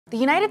The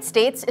United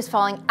States is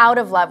falling out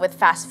of love with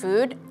fast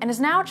food and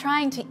is now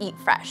trying to eat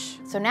fresh.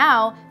 So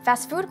now,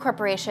 fast food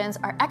corporations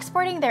are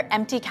exporting their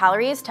empty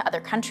calories to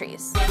other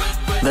countries.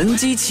 能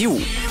激起舞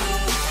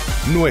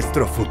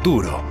Nuestro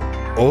futuro.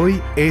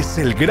 Hoy es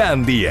el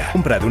gran día.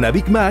 Compra de una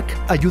Big Mac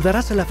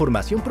ayudarás a la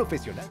formación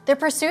profesional. The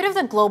pursuit of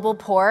the global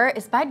poor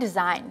is by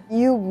design.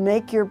 You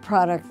make your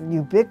product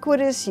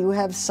ubiquitous, you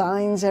have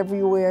signs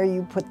everywhere,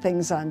 you put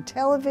things on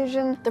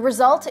television. The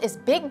result is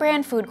big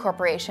brand food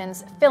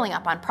corporations filling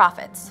up on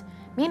profits.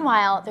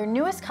 Meanwhile, their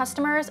newest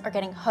customers are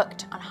getting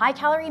hooked on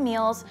high-calorie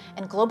meals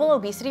and global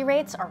obesity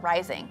rates are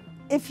rising.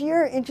 If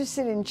you're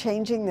interested in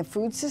changing the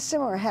food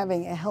system or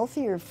having a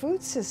healthier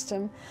food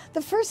system,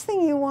 the first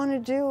thing you want to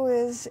do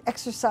is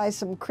exercise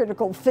some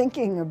critical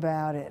thinking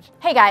about it.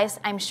 Hey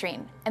guys, I'm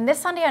Shreen, and this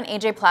Sunday on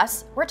AJ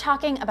Plus, we're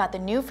talking about the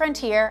new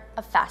frontier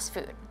of fast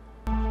food.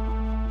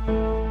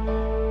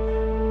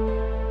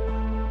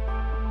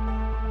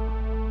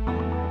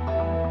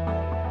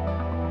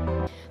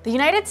 The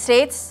United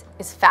States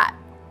is fat,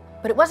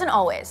 but it wasn't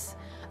always.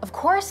 Of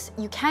course,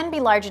 you can be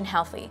large and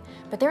healthy,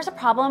 but there's a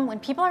problem when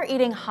people are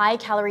eating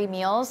high-calorie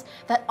meals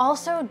that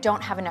also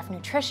don't have enough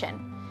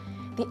nutrition.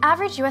 The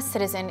average US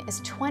citizen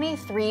is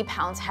 23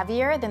 pounds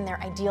heavier than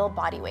their ideal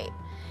body weight,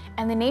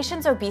 and the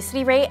nation's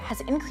obesity rate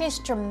has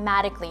increased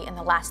dramatically in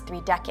the last 3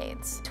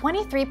 decades.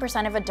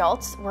 23% of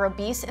adults were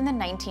obese in the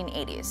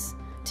 1980s.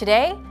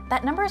 Today,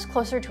 that number is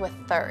closer to a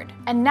third.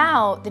 And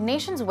now, the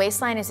nation's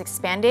waistline is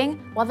expanding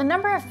while the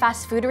number of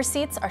fast food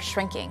receipts are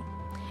shrinking.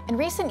 In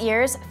recent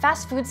years,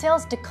 fast food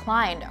sales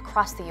declined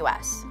across the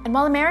US. And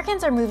while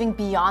Americans are moving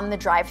beyond the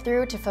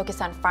drive-thru to focus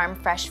on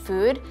farm-fresh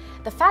food,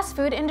 the fast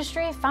food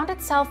industry found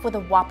itself with a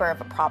whopper of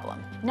a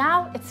problem.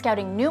 Now, it's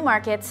scouting new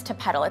markets to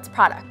peddle its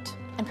product.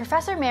 And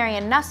Professor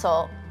Imaeyen,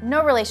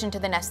 no relation to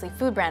the Nestle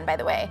food brand by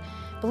the way,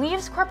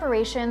 believes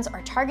corporations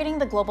are targeting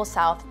the Global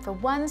South for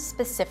one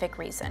specific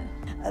reason.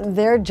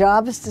 Their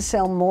job is to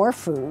sell more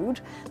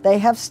food. They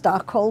have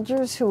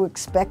stockholders who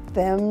expect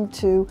them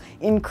to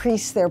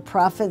increase their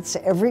profits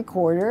every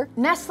quarter.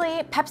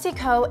 Nestle,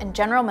 PepsiCo, and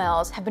General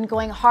Mills have been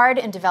going hard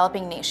in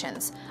developing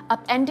nations,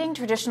 upending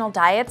traditional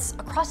diets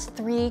across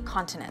 3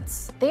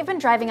 continents. They've been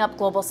driving up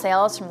global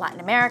sales from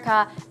Latin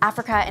America,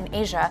 Africa, and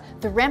Asia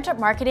through ramped-up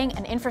marketing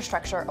and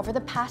infrastructure over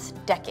the past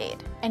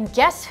decade. And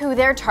guess who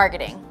they're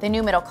targeting? The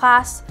new middle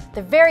class,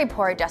 the very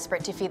poor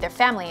desperate to feed their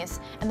families,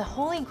 and the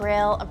holy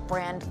grail of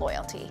brand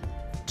loyalty,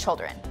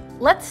 children.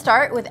 Let's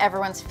start with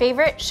everyone's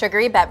favorite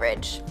sugary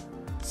beverage,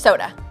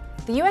 soda.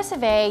 The US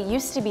of A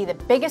used to be the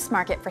biggest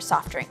market for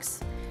soft drinks.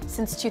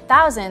 Since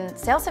 2000,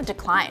 sales have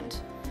declined.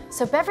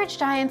 So beverage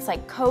giants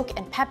like Coke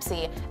and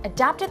Pepsi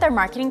adapted their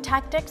marketing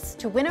tactics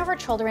to win over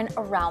children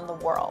around the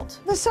world.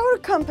 The soda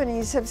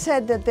companies have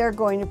said that they're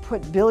going to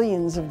put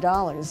billions of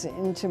dollars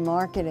into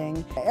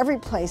marketing every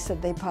place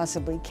that they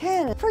possibly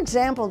can. For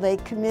example, they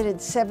committed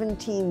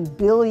 $17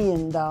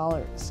 billion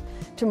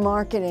to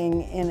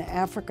marketing in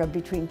Africa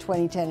between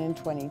 2010 and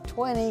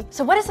 2020.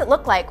 So what does it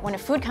look like when a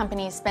food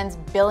company spends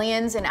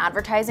billions in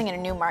advertising in a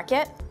new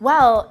market?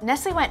 Well,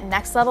 Nestle went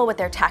next level with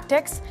their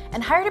tactics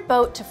and hired a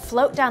boat to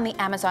float down the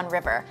Amazon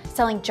River,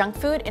 selling junk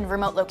food in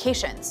remote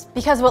locations.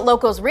 Because what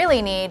locals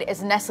really need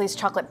is Nestle's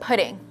chocolate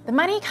pudding. The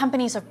money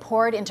companies have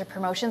poured into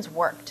promotions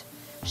worked.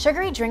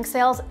 Sugary drink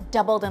sales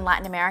doubled in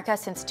Latin America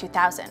since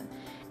 2000.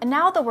 And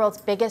now the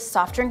world's biggest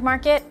soft drink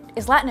market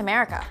is Latin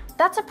America.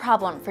 That's a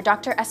problem for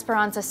Dr.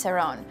 Esperanza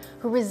Cerón,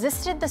 who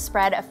resisted the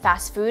spread of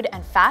fast food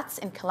and fats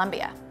in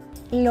Colombia.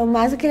 Lo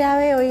más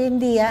grave hoy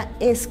en día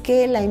es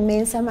que la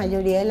inmensa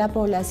mayoría de la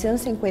población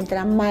se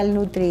encuentra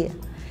malnutrida,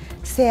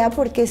 sea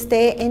porque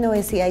esté en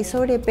obesidad y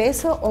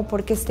sobrepeso o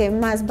porque esté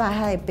más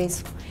baja de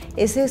peso.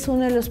 Ese es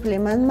uno de los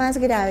problemas más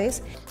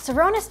graves.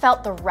 Cerón has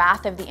felt the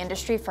wrath of the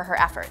industry for her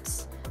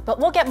efforts. But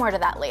we'll get more to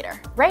that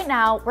later. Right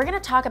now, we're going to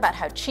talk about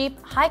how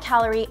cheap,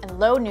 high-calorie, and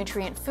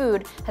low-nutrient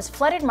food has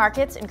flooded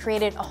markets and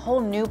created a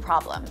whole new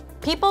problem.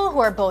 People who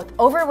are both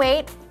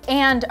overweight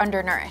and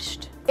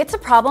undernourished. It's a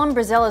problem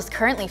Brazil is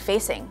currently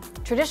facing.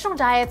 Traditional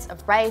diets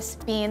of rice,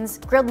 beans,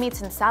 grilled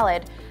meats, and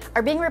salad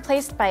are being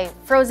replaced by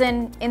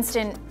frozen,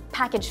 instant,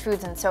 packaged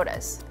foods and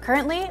sodas.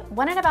 Currently,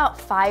 1 in about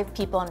 5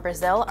 people in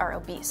Brazil are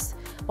obese,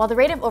 while the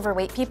rate of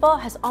overweight people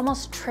has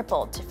almost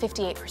tripled to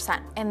 58%.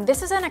 And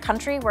this is in a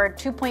country where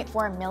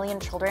 2.4 million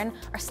children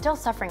are still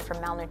suffering from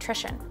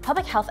malnutrition.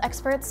 Public health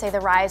experts say the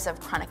rise of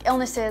chronic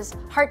illnesses,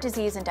 heart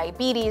disease, and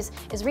diabetes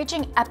is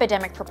reaching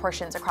epidemic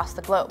proportions across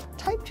the globe.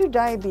 Type 2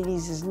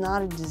 diabetes is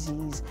not a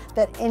disease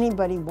that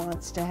anybody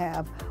wants to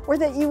have or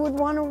that you would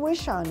want to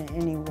wish on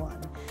anyone.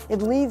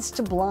 It leads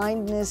to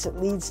blindness, it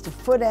leads to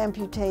foot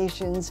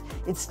amputations,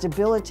 it's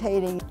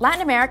debilitating.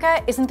 Latin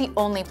America isn't the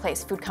only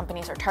place food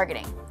companies are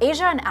targeting.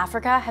 Asia and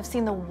Africa have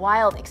seen the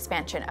wild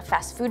expansion of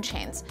fast food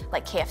chains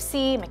like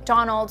KFC,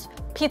 McDonald's,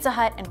 Pizza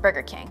Hut, and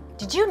Burger King.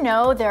 Did you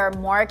know there are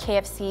more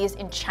KFCs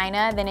in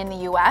China than in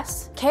the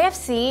US?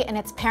 KFC and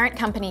its parent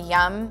company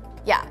Yum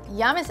Yeah,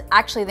 Yum is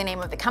actually the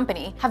name of the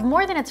company, have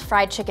more than its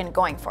fried chicken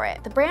going for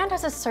it. The brand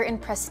has a certain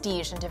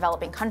prestige in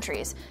developing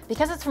countries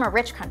because it's from a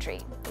rich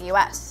country, the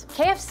US.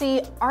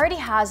 KFC already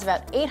has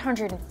about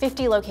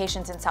 850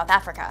 locations in South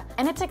Africa,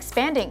 and it's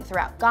expanding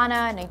throughout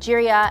Ghana,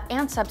 Nigeria,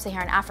 and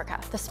sub-Saharan Africa.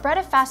 The spread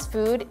of fast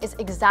food is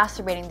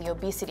exacerbating the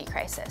obesity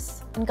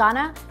crisis. In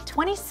Ghana,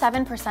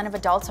 27% of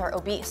adults are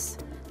obese.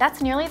 That's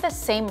nearly the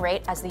same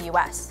rate as the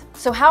US.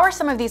 So how are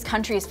some of these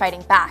countries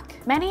fighting back?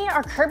 Many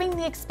are curbing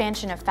the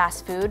expansion of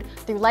fast food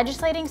through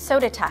legislating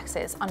soda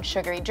taxes on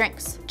sugary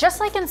drinks. Just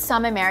like in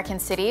some American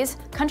cities,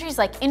 countries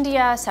like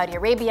India, Saudi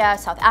Arabia,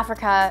 South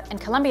Africa, and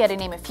Colombia, to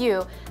name a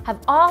few, have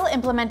all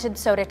implemented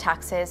soda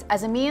taxes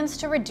as a means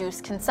to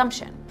reduce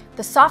consumption.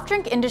 The soft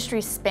drink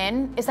industry's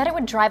spin is that it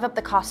would drive up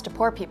the cost to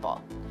poor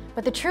people.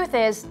 But the truth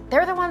is,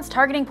 they're the ones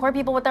targeting poor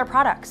people with their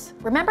products.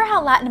 Remember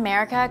how Latin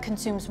America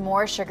consumes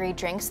more sugary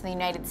drinks than the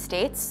United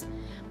States?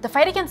 The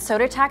fight against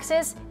soda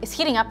taxes is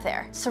heating up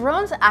there.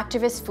 Saron's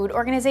activist food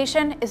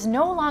organization is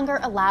no longer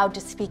allowed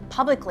to speak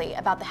publicly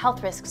about the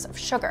health risks of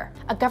sugar.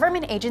 A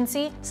government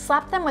agency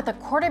slapped them with a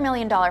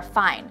 $250,000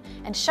 fine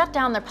and shut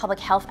down their public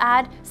health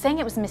ad, saying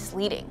it was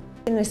misleading.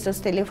 Nuestros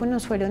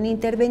teléfonos fueron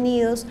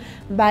intervenidos,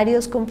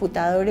 varios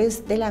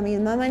computadores de la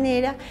misma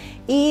manera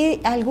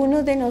y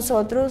algunos de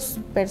nosotros,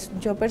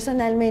 yo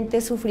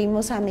personalmente,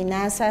 sufrimos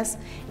amenazas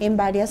en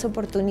varias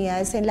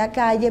oportunidades en la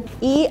calle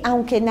y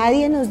aunque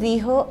nadie nos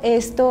dijo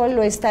esto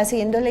lo está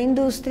haciendo la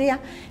industria,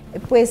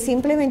 pues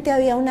simplemente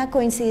había una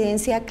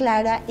coincidencia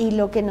clara y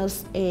lo que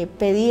nos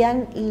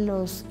pedían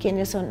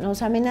quienes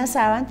nos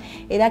amenazaban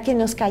era que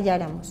nos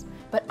calláramos.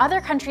 But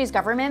other countries'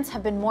 governments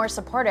have been more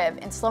supportive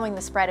in slowing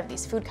the spread of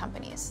these food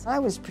companies. I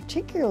was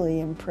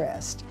particularly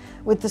impressed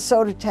with the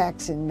soda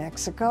tax in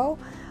Mexico,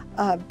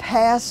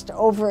 passed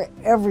over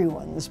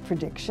everyone's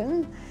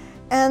prediction,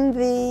 and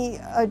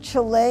the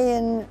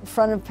Chilean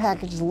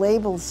front-of-package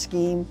label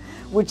scheme,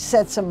 which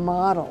sets a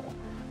model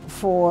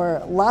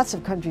for lots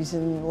of countries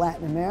in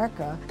Latin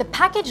America. The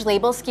package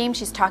label scheme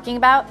she's talking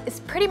about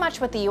is pretty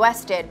much what the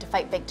US did to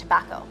fight big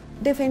tobacco.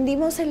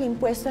 Defendimos el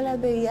impuesto a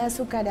las bebidas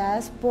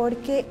azucaradas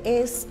porque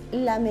es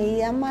la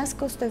medida más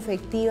costo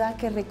efectiva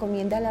que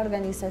recomienda la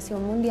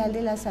Organización Mundial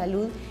de la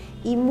Salud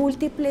y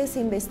múltiples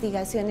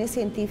investigaciones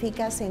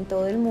científicas en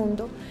todo el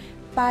mundo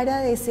para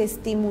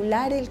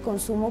desestimular el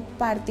consumo,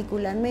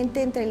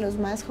 particularmente entre los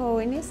más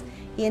jóvenes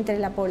y entre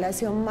la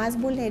población más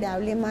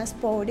vulnerable, más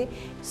pobre.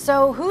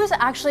 So who's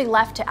actually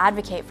left to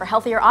advocate for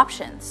healthier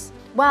options?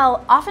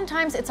 Well,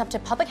 oftentimes it's up to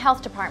public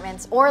health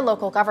departments or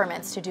local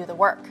governments to do the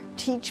work.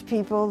 Teach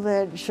people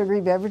that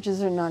sugary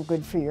beverages are not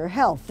good for your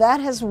health.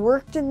 That has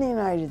worked in the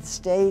United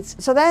States,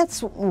 so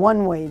that's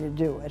one way to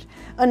do it.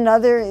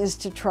 Another is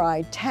to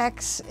try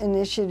tax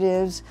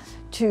initiatives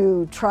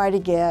to try to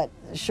get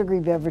sugary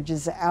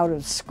beverages out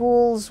of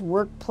schools,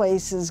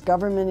 workplaces,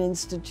 government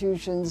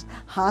institutions,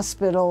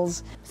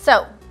 hospitals.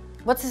 So,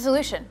 what's the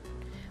solution?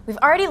 We've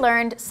already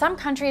learned some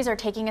countries are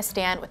taking a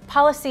stand with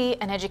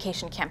policy and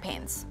education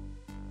campaigns.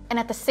 And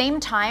at the same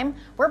time,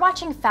 we're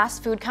watching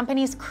fast food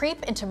companies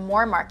creep into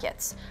more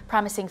markets,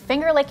 promising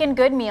finger-licking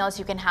good meals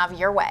you can have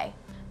your way.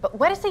 But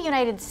what is the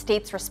United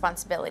States'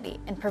 responsibility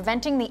in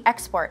preventing the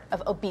export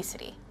of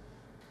obesity?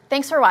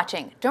 Thanks for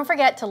watching. Don't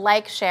forget to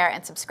like, share,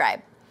 and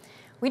subscribe.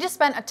 We just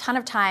spent a ton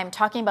of time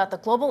talking about the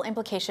global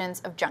implications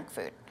of junk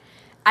food.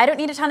 I don't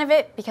need a ton of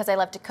it because I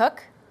love to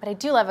cook, but I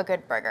do love a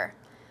good burger.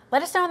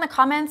 Let us know in the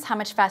comments how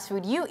much fast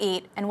food you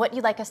eat and what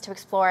you'd like us to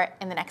explore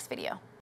in the next video.